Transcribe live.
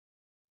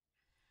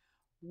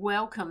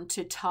Welcome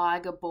to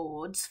Tiger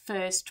Board's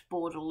first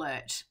board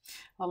alert.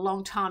 A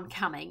long time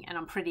coming, and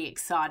I'm pretty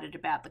excited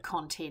about the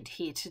content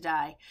here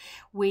today.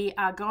 We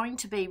are going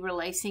to be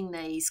releasing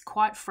these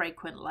quite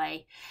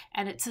frequently,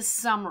 and it's a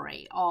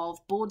summary of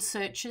board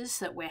searches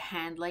that we're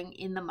handling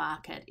in the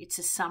market. It's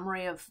a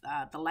summary of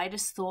the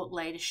latest thought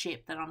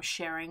leadership that I'm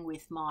sharing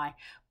with my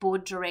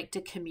board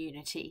director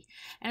community,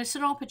 and it's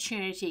an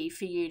opportunity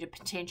for you to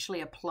potentially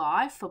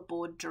apply for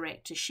board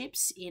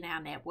directorships in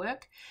our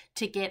network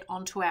to get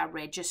onto our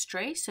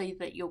registry so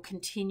that you'll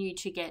continue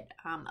to get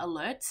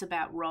alerts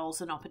about roles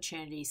and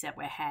opportunities that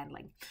we're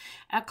handling.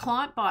 Our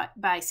client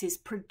base is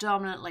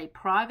predominantly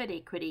private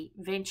equity,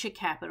 venture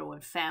capital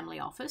and family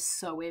office,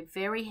 so we're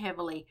very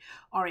heavily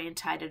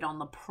orientated on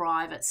the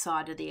private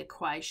side of the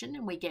equation,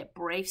 and we get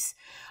briefs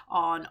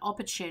on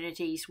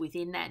opportunities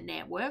within that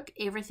network,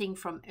 everything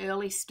from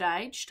early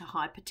stage to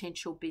high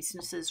potential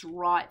businesses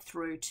right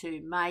through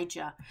to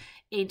major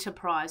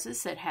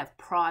enterprises that have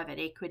private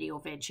equity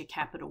or venture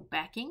capital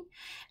backing.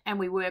 And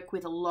we work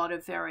with a lot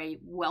of very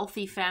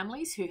wealthy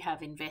families who have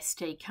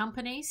investee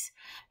companies,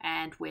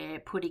 and we're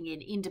putting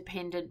in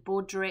independent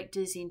board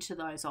directors into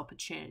those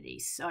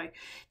opportunities. So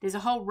there's a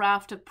whole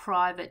raft of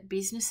private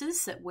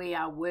businesses that we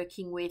are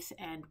working with,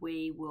 and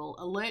we will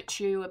alert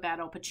you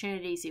about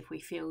opportunities if we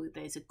feel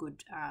there's a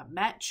good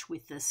match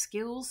with the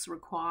skills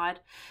required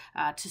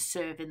to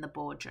serve in the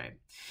boardroom.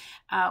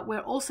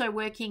 We're also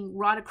working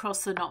right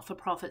across the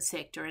not-for-profit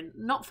sector, and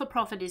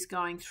not-for-profit is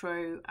going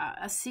through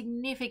a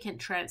significant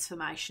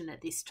transformation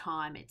at this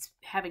time. It's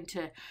having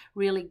to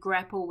really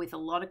grapple with a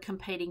lot of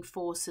competing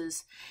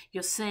forces.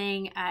 You're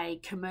seeing a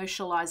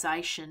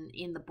commercialization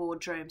in the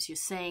boardrooms. You're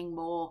seeing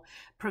more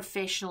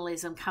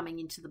professionalism coming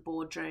into the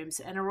boardrooms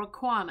and a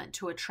requirement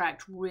to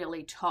attract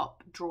really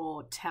top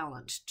draw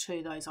talent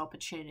to those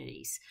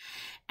opportunities.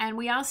 And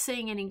we are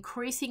seeing an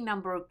increasing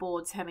number of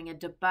boards having a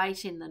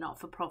debate in the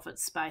not-for-profit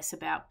space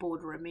about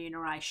board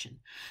remuneration.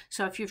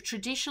 So if you've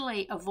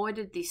traditionally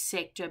avoided this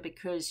sector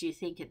because you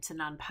think it's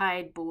an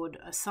unpaid board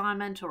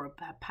assignment or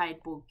a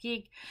paid board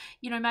gig,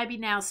 maybe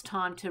now's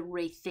time to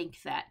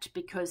rethink that,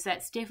 because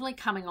that's definitely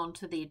coming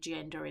onto the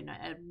agenda in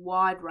a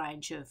wide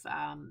range of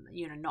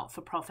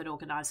not-for-profit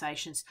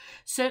organisations.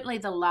 Certainly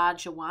the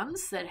larger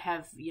ones that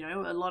have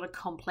a lot of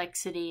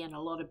complexity and a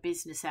lot of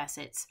business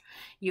assets,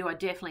 you are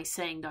definitely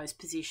seeing those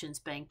positions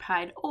being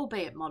paid,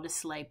 albeit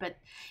modestly, but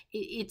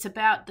it's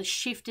about the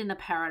shift in the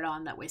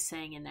paradigm that we're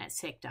seeing in that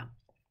sector.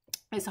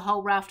 There's a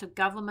whole raft of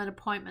government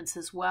appointments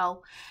as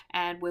well,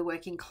 and we're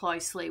working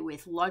closely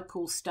with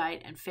local,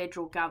 state and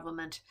federal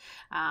government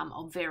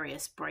on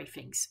various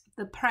briefings.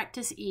 The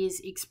practice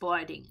is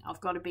exploding. I've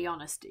got to be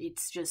honest,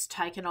 it's just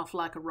taken off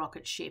like a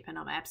rocket ship, and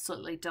I'm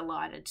absolutely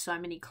delighted. So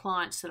many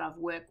clients that I've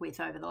worked with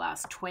over the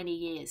last 20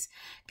 years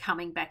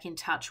coming back in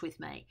touch with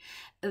me.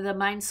 The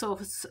main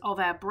source of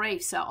our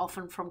briefs are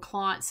often from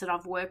clients that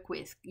I've worked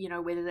with,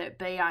 whether that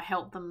be I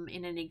help them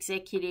in an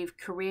executive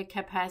career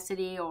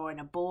capacity or in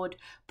a board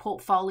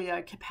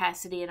portfolio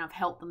capacity, and I've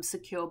helped them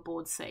secure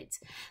board seats.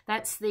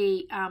 That's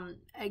the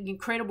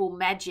incredible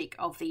magic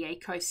of the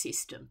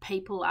ecosystem.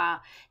 People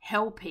are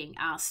helping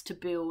us to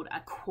build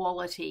a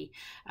quality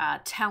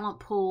talent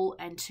pool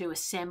and to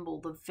assemble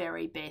the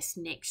very best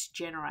next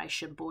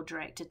generation board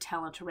director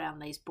talent around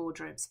these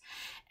boardrooms.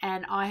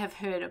 And I have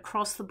heard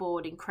across the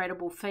board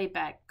incredible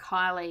feedback.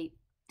 Kylie,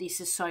 this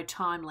is so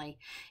timely.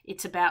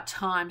 It's about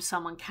time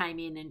someone came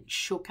in and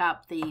shook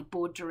up the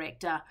board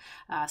director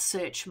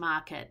search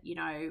market.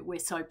 We're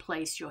so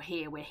pleased you're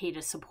here. We're here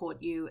to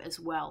support you as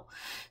well.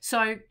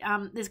 So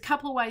there's a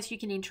couple of ways you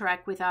can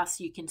interact with us.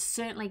 You can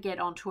certainly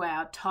get onto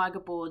our Tiger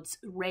Boards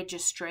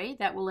registry.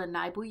 That will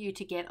enable you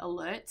to get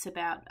alerts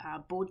about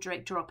board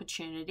director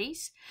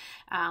opportunities.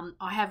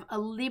 I have a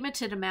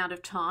limited amount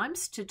of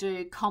times to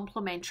do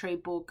complimentary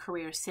board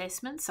career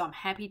assessments. I'm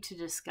happy to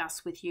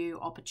discuss with you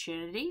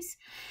opportunities.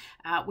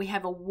 We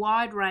have a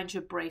wide range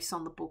of briefs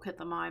on the book at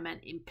the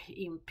moment,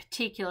 in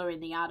particular in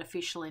the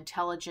artificial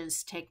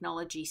intelligence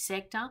technology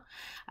sector.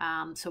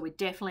 So we're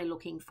definitely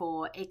looking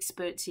for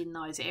experts in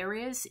those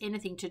areas.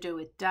 Anything to do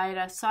with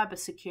data,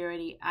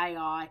 cybersecurity,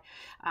 AI,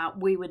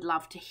 we would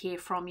love to hear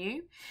from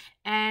you.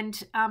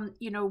 And,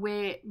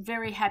 we're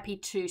very happy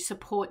to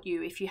support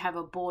you if you have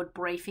a board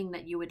briefing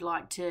that you would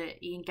like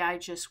to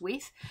engage us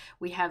with.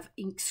 We have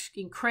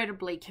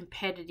incredibly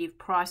competitive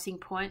pricing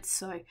points.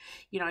 So,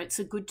 it's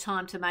a good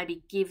time to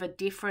maybe give a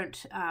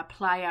different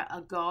player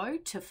a go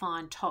to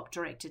find top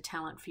director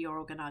talent for your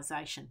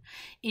organisation.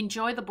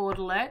 Enjoy the board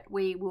alert.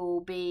 We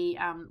will be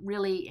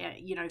really,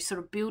 sort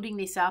of building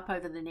this up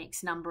over the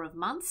next number of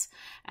months.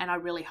 And I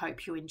really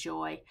hope you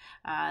enjoy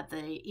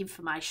the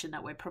information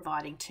that we're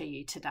providing to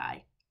you today.